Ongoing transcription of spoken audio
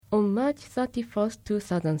On March 31,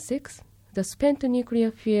 2006, the spent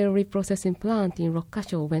nuclear fuel reprocessing plant in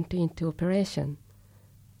Rokkasho went into operation.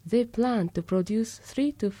 They plan to produce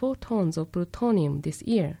 3 to 4 tons of plutonium this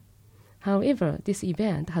year. However, this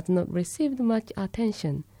event has not received much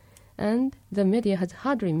attention, and the media has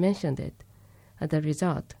hardly mentioned it. As a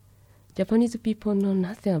result, Japanese people know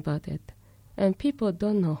nothing about it, and people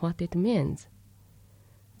don't know what it means.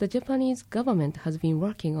 The Japanese government has been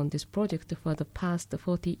working on this project for the past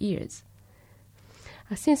 40 years.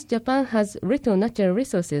 Since Japan has little natural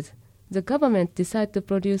resources, the government decided to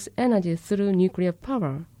produce energy through nuclear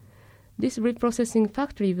power. This reprocessing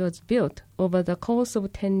factory was built over the course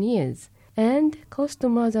of 10 years and cost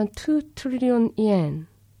more than 2 trillion yen.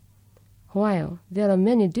 While there are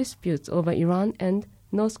many disputes over Iran and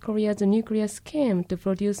North Korea's nuclear scheme to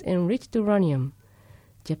produce enriched uranium,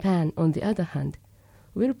 Japan, on the other hand,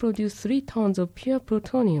 will produce 3 tons of pure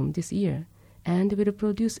plutonium this year and will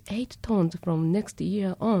produce 8 tons from next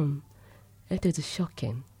year on. It is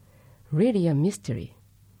shocking, really a mystery,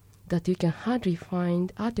 that you can hardly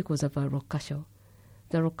find articles about Rokkasho.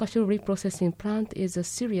 The Rokkasho reprocessing plant is a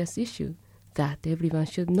serious issue that everyone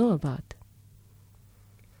should know about.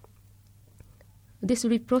 This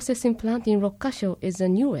reprocessing plant in Rokkasho is the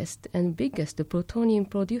newest and biggest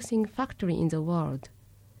plutonium-producing factory in the world.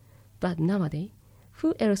 But nowadays,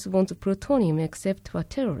 who else wants plutonium except for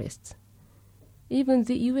terrorists? Even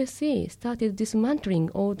the USA started dismantling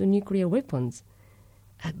all the nuclear weapons.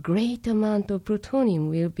 A great amount of plutonium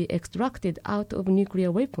will be extracted out of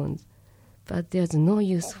nuclear weapons, but there's no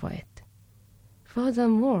use for it.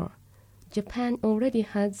 Furthermore, Japan already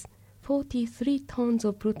has 43 tons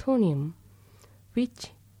of plutonium,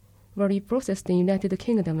 which were reprocessed in the United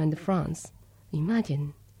Kingdom and France.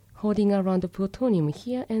 Imagine holding around the plutonium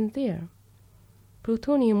here and there.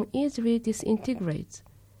 Plutonium easily disintegrates,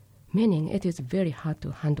 meaning it is very hard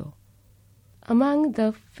to handle. Among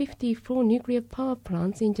the 54 nuclear power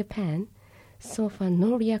plants in Japan, so far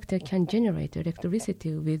no reactor can generate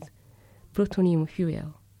electricity with plutonium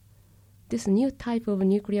fuel. This new type of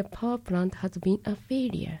nuclear power plant has been a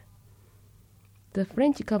failure. The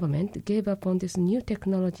French government gave up on this new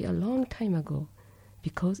technology a long time ago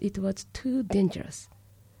because it was too dangerous.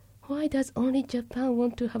 Why does only Japan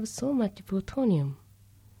want to have so much plutonium?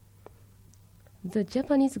 The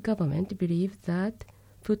Japanese government believes that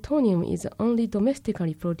plutonium is the only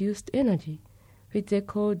domestically produced energy, which they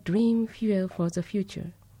call dream fuel for the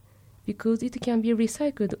future, because it can be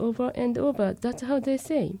recycled over and over. That's how they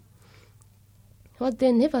say. What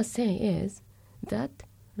they never say is that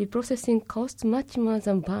reprocessing costs much more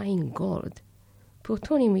than buying gold.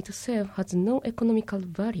 Plutonium itself has no economical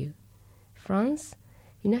value. France,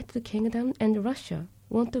 United Kingdom, and Russia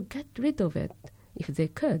want to get rid of it if they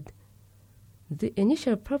could. The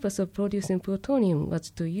initial purpose of producing plutonium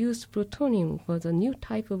was to use plutonium for the new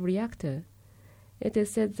type of reactor. It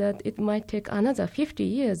is said that it might take another 50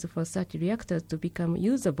 years for such reactors to become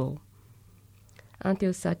usable.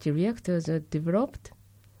 Until such reactors are developed,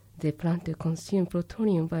 they plan to consume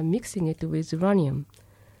plutonium by mixing it with uranium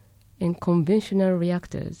in conventional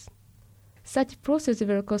reactors. Such process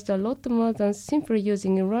will cost a lot more than simply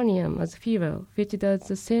using uranium as fuel, which does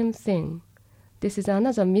the same thing. This is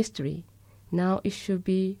another mystery. Now it should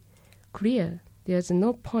be clear there's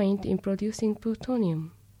no point in producing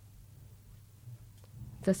plutonium.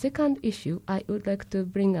 The second issue I would like to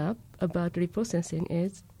bring up about reprocessing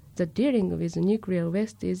is that dealing with nuclear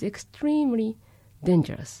waste is extremely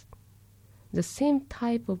dangerous. The same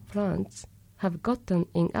type of plants have gotten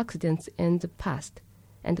in accidents in the past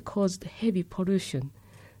and caused heavy pollution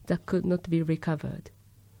that could not be recovered.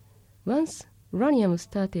 Once uranium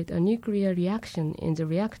started a nuclear reaction in the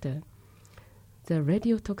reactor, the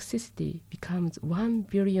radiotoxicity becomes 1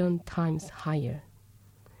 billion times higher.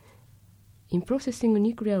 In processing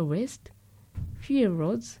nuclear waste, fuel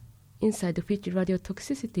rods inside which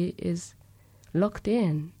radiotoxicity is locked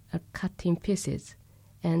in are cut in pieces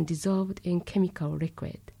and dissolved in chemical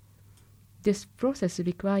liquid. This process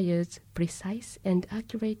requires precise and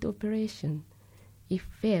accurate operation. If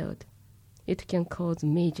failed, it can cause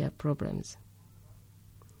major problems.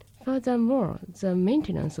 Furthermore, the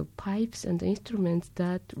maintenance of pipes and instruments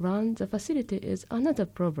that run the facility is another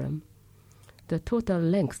problem. The total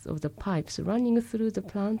length of the pipes running through the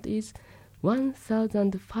plant is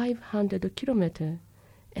 1,500 kilometers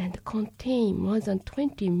and contain more than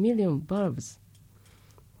 20 million bulbs.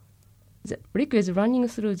 The liquids running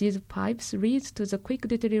through these pipes leads to the quick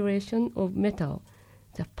deterioration of metal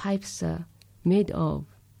the pipes are made of.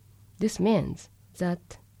 This means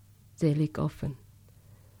that they leak often.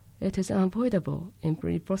 it is unavoidable in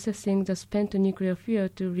reprocessing the spent nuclear fuel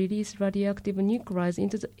to release radioactive nuclides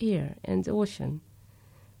into the air and the ocean.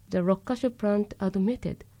 The Rokkasho plant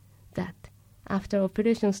admitted that after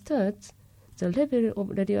operation starts, the level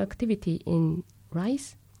of radioactivity in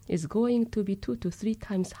rice is going to be 2 to 3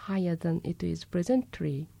 times higher than it is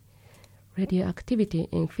presently. Radioactivity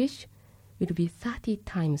in fish will be 30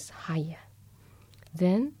 times higher.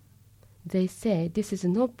 Then they say this is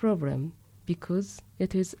no problem because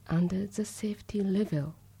it is under the safety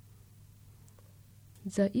level.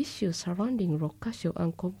 The issues surrounding Rokkasho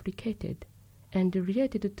are complicated and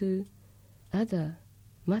related to other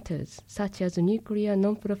matters such as nuclear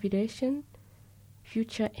non-proliferation,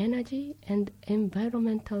 future energy, and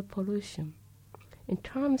environmental pollution. In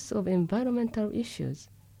terms of environmental issues,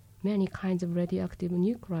 many kinds of radioactive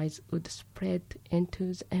nuclides would spread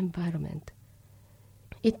into the environment.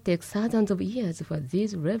 It takes thousands of years for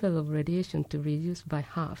this level of radiation to reduce by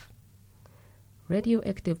half.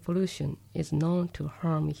 Radioactive pollution is known to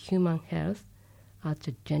harm human health at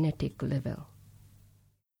the genetic level.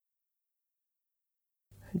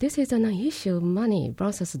 This is an issue of money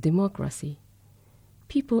versus democracy.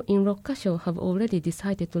 People in Rokkasho have already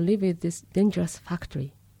decided to live with this dangerous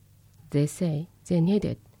factory. They say they need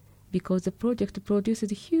it because the project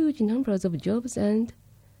produces huge numbers of jobs and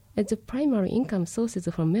as the primary income sources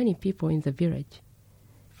for many people in the village.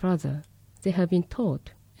 Further, they have been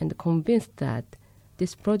taught and convinced that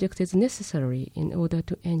this project is necessary in order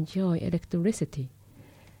to enjoy electricity,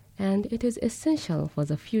 and it is essential for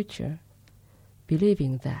the future.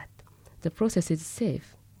 Believing that the process is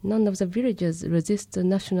safe, none of the villagers resist the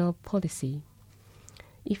national policy.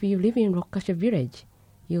 If you live in Rokkasho village,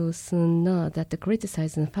 you will soon know that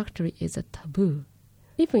criticizing the factory is a taboo.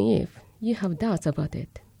 Even if you have doubts about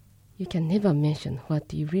it, you can never mention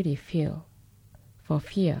what you really feel, for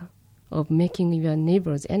fear of making your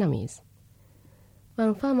neighbors enemies.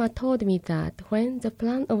 One farmer told me that when the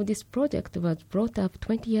plan of this project was brought up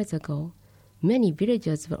 20 years ago, many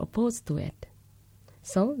villagers were opposed to it.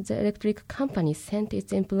 So the electric company sent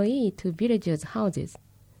its employee to villagers' houses.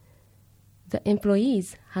 The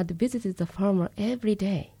employees had visited the farmer every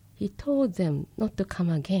day. He told them not to come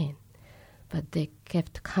again, but they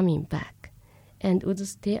kept coming back and would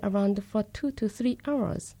stay around for 2 to 3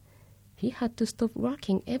 hours. He had to stop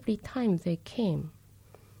working every time they came.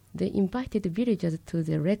 They invited villagers to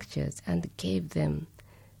their lectures and gave them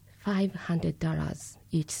 $500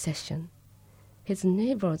 each session. His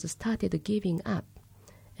neighbors started giving up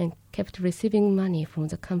and kept receiving money from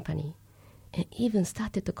the company, and even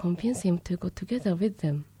started to convince him to go together with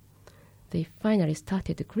them. They finally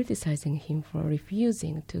started criticizing him for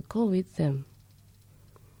refusing to go with them.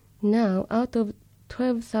 Now, out of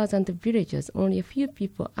 12,000 villagers, only a few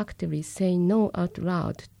people actively say no out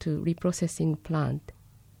loud to reprocessing plant.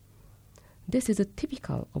 This is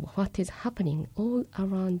typical of what is happening all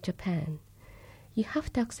around Japan. You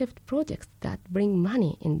have to accept projects that bring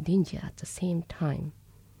money and danger at the same time.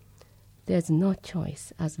 There's no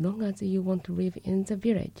choice as long as you want to live in the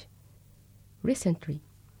village. Recently,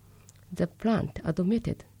 the plant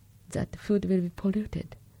admitted that food will be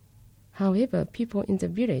polluted. However, people in the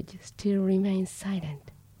village still remain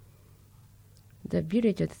silent. The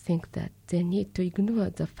villagers think that they need to ignore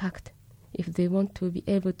the fact if they want to be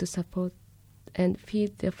able to support and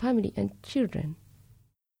feed their family and children.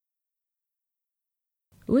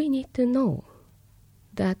 We need to know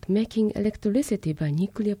that making electricity by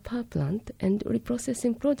nuclear power plant and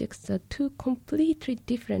reprocessing projects are two completely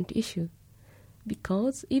different issues.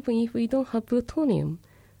 Because even if we don't have plutonium,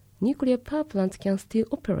 nuclear power plants can still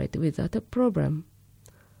operate without a problem.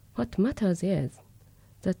 What matters is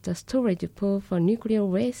that the storage pool for nuclear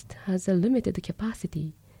waste has a limited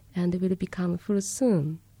capacity and will become full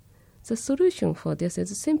soon. The solution for this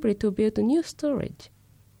is simply to build new storage.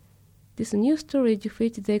 This new storage,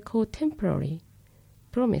 which they call temporary,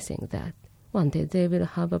 promising that one day they will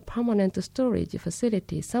have a permanent storage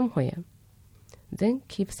facility somewhere, then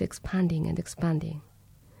keeps expanding and expanding.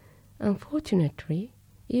 Unfortunately,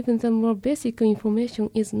 even the more basic information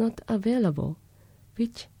is not available,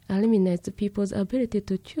 which eliminates people's ability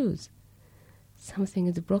to choose. Something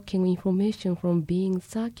is blocking information from being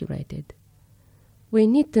circulated. We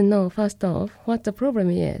need to know first off what the problem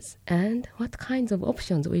is and what kinds of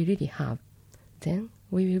options we really have. Then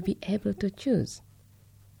we will be able to choose.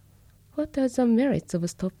 What are the merits of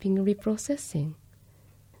stopping reprocessing?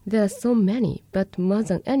 There are so many, but more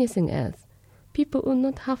than anything else, people will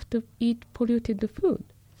not have to eat polluted food.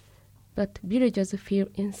 But villagers feel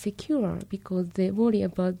insecure because they worry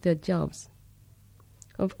about their jobs.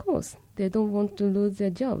 Of course, they don't want to lose their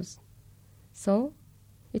jobs, so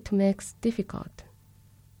it makes it difficult.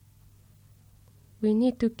 we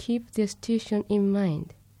need to keep the situation in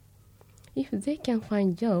mind. If they can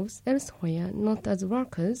find jobs elsewhere not as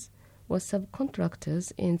workers or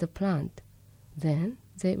subcontractors in the plant, then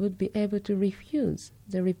they would be able to refuse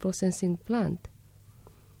the reprocessing plant.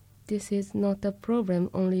 This is not a problem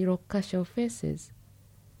only Rokkasho faces.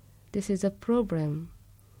 This is a problem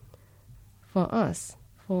for us,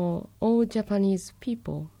 for all Japanese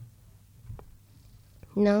people.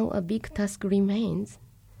 Now a big task remains,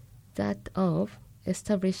 that of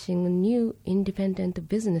establishing new independent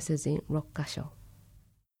businesses in Rokkasho.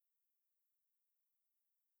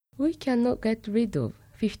 We cannot get rid of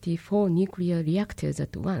 54 nuclear reactors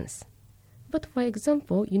at once. But for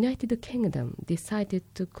example, United Kingdom decided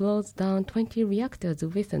to close down 20 reactors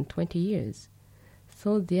within 20 years.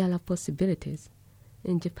 So there are possibilities.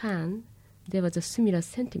 In Japan, there was a similar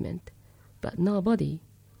sentiment, but nobody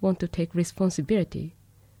wants to take responsibility,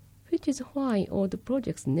 which is why all the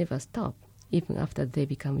projects never stop, even after they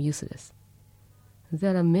become useless.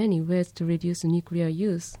 There are many ways to reduce nuclear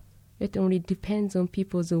use. It only depends on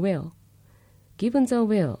people's will. Given the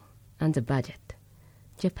will and the budget,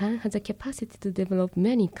 Japan has a capacity to develop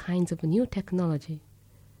many kinds of new technology.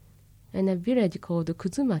 In a village called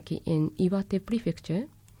Kuzumaki in Iwate Prefecture,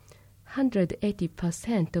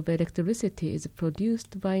 180% of electricity is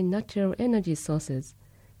produced by natural energy sources,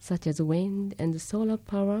 such as wind and solar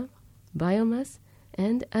power, biomass,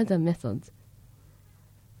 and other methods.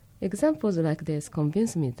 Examples like this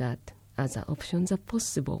convince me that other options are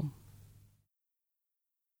possible.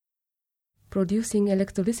 Producing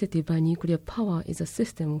electricity by nuclear power is a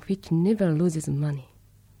system which never loses money.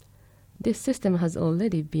 This system has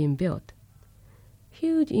already been built.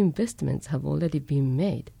 Huge investments have already been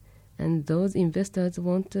made, and those investors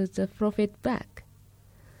want the profit back.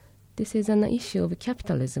 This is an issue of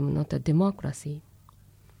capitalism, not a democracy.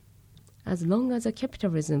 As long as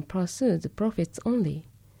capitalism pursues profits only,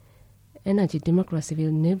 energy democracy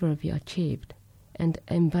will never be achieved, and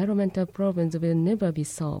environmental problems will never be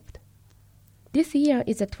solved. This year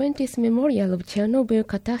is the 20th memorial of Chernobyl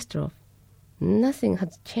catastrophe. Nothing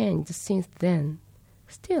has changed since then.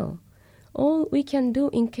 Still, all we can do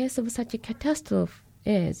in case of such a catastrophe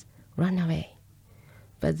is run away.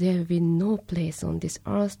 But there will be no place on this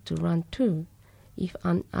earth to run to if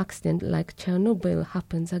an accident like Chernobyl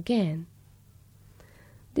happens again.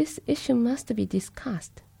 This issue must be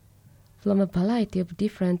discussed from a variety of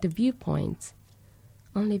different viewpoints.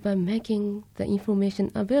 Only by making the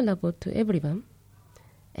information available to everyone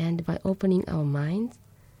and by opening our minds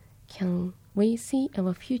can we see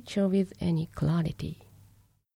our future with any clarity.